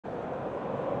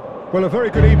Well, a very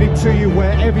good evening to you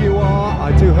wherever you are.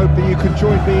 I do hope that you can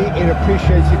join me in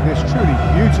appreciating this truly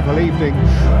beautiful evening.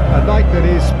 A night that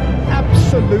is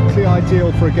absolutely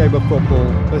ideal for a game of football.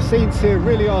 The scenes here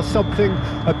really are something.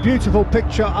 A beautiful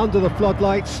picture under the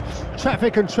floodlights.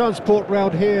 Traffic and transport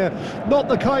round here, not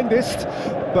the kindest.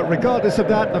 But regardless of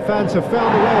that, the fans have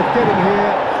found a way of getting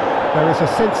here. There is a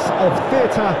sense of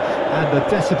theatre and the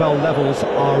decibel levels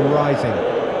are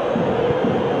rising.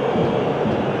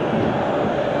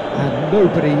 And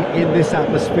nobody in this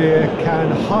atmosphere can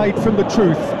hide from the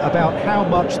truth about how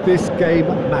much this game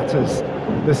matters.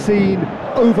 The scene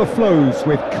overflows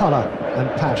with colour and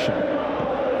passion.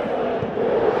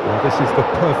 Well, this is the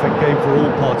perfect game for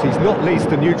all parties, not least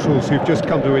the neutrals who've just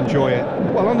come to enjoy it.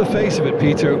 Well, on the face of it,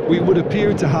 Peter, we would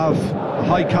appear to have a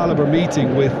high-caliber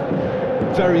meeting with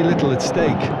very little at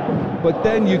stake. But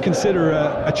then you consider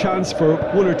a chance for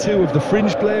one or two of the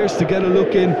fringe players to get a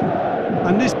look in,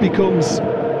 and this becomes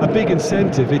a big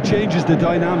incentive. It changes the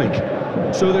dynamic.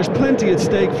 So there's plenty at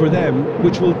stake for them,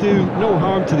 which will do no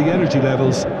harm to the energy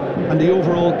levels and the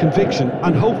overall conviction,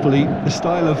 and hopefully the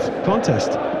style of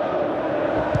contest.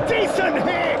 Decent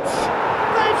hit!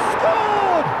 They've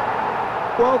scored!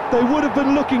 Well, they would have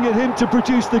been looking at him to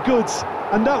produce the goods,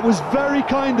 and that was very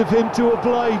kind of him to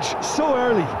oblige so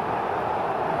early.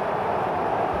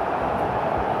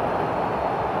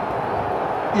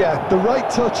 Yeah, the right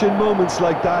touch in moments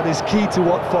like that is key to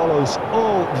what follows.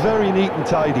 All very neat and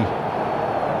tidy.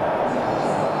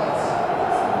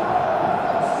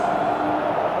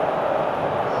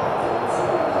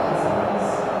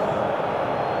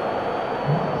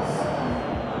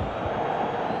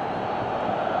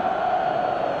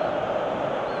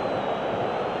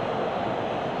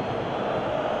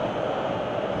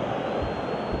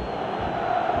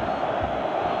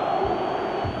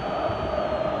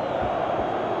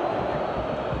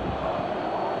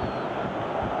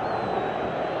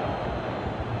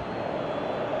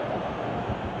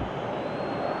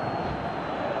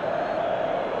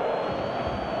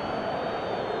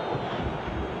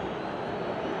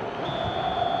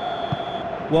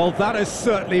 Well, that has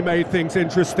certainly made things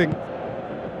interesting.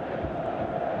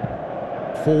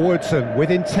 Forwards and with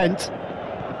intent.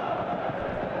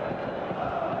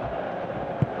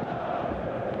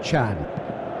 Chan.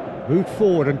 Moved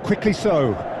forward and quickly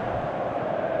so.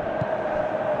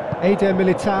 Eder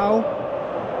Militao.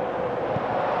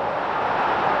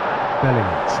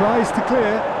 Bellingham tries to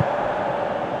clear.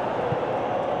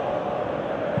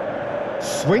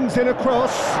 Swings in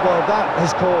across. Well, that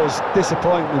has caused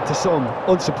disappointment to some,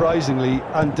 unsurprisingly,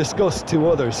 and disgust to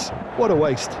others. What a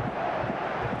waste.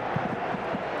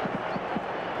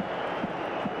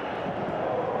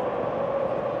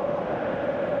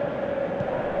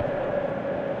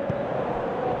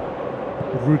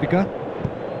 Rudiger.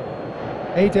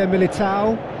 Eder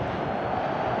Militao.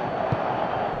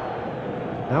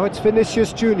 Now it's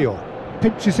Vinicius Junior.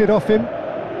 Pinches it off him.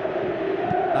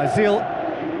 Azil.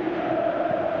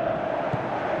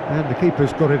 And the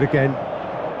keeper's got it again.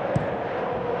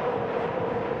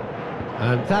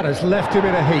 And that has left him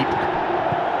in a heap.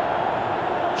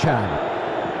 Chan.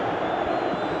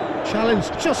 Challenge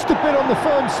just a bit on the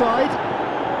firm side.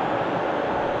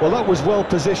 Well, that was well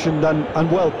positioned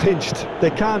and well pinched.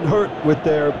 They can't hurt with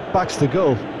their backs to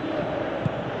goal.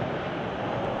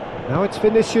 Now it's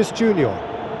Vinicius Junior.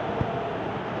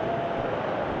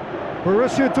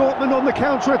 Borussia Dortmund on the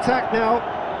counter-attack now.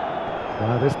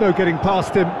 There's no getting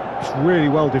past him. It's really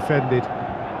well defended.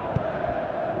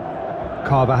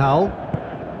 Carvajal.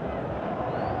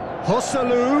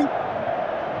 Joselu.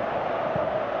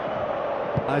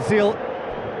 Azil.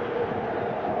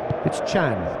 It's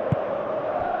Chan.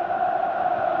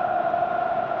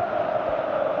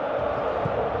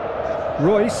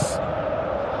 Royce.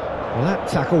 Well, that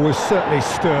tackle was certainly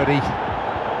sturdy.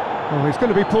 Oh, he's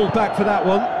going to be pulled back for that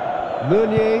one.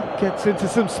 Meunier gets into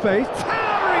some space.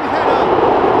 Towering header!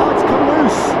 Oh, it's come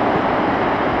loose.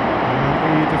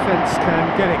 And the defence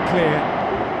can get it clear.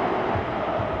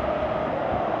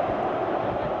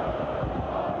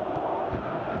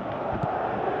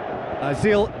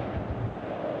 Azil.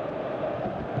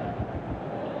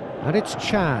 And it's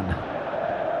Chan.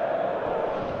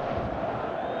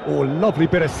 Oh, lovely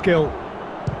bit of skill.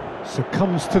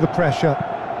 Succumbs to the pressure.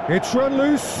 It's run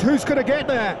loose. Who's going to get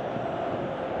there?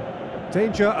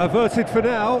 Danger averted for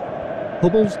now.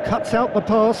 Hummels cuts out the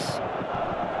pass.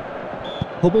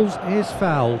 Hummels is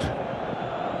fouled.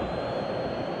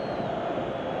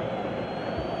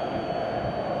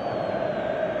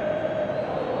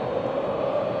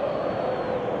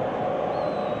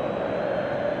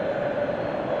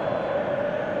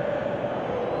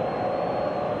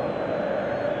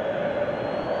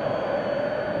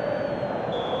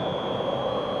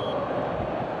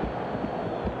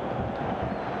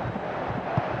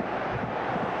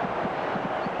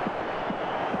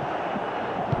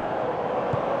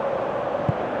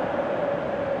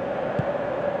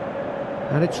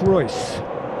 And it's Royce.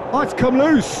 Oh, it's come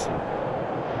loose.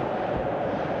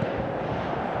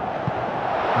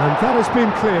 And that has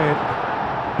been cleared.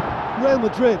 Real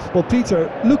Madrid. Well,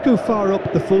 Peter, look how far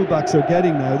up the fullbacks are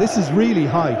getting now. This is really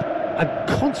high. And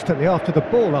constantly after the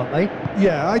ball, aren't they?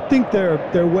 Yeah, I think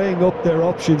they're weighing up their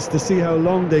options to see how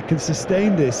long they can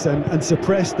sustain this and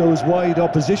suppress those wide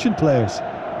opposition players.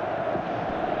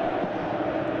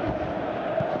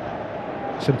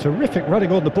 Some terrific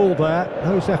running on the ball there.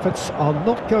 Those efforts are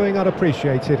not going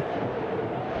unappreciated.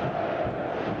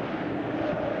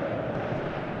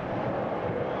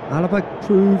 Alaba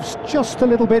proves just a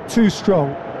little bit too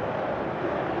strong.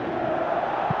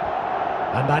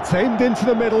 And that's aimed into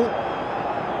the middle.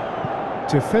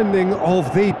 Defending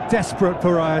of the desperate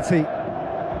variety.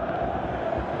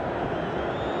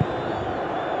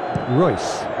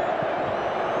 Royce.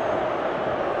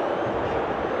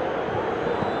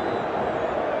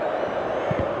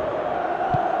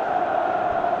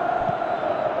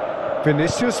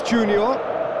 Vinicius Junior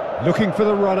looking for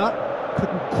the runner.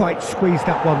 Couldn't quite squeeze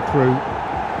that one through.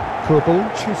 Koubal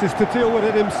chooses to deal with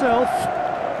it himself.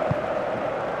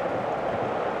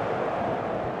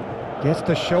 Gets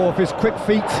to show off his quick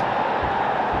feet.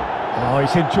 Oh,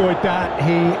 he's enjoyed that.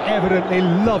 He evidently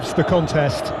loves the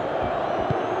contest.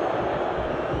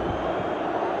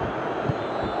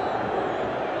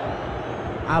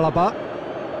 Alaba.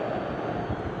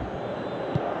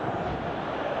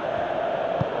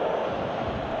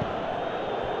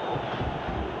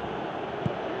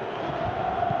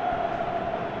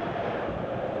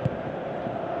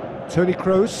 Toni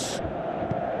Kroos.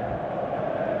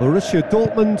 Borussia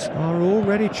Dortmund are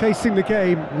already chasing the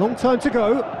game. Long time to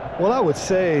go. Well, I would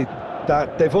say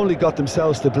that they've only got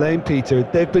themselves to blame, Peter.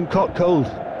 They've been caught cold.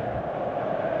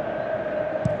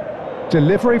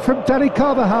 Delivery from Dani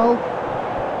Carvajal.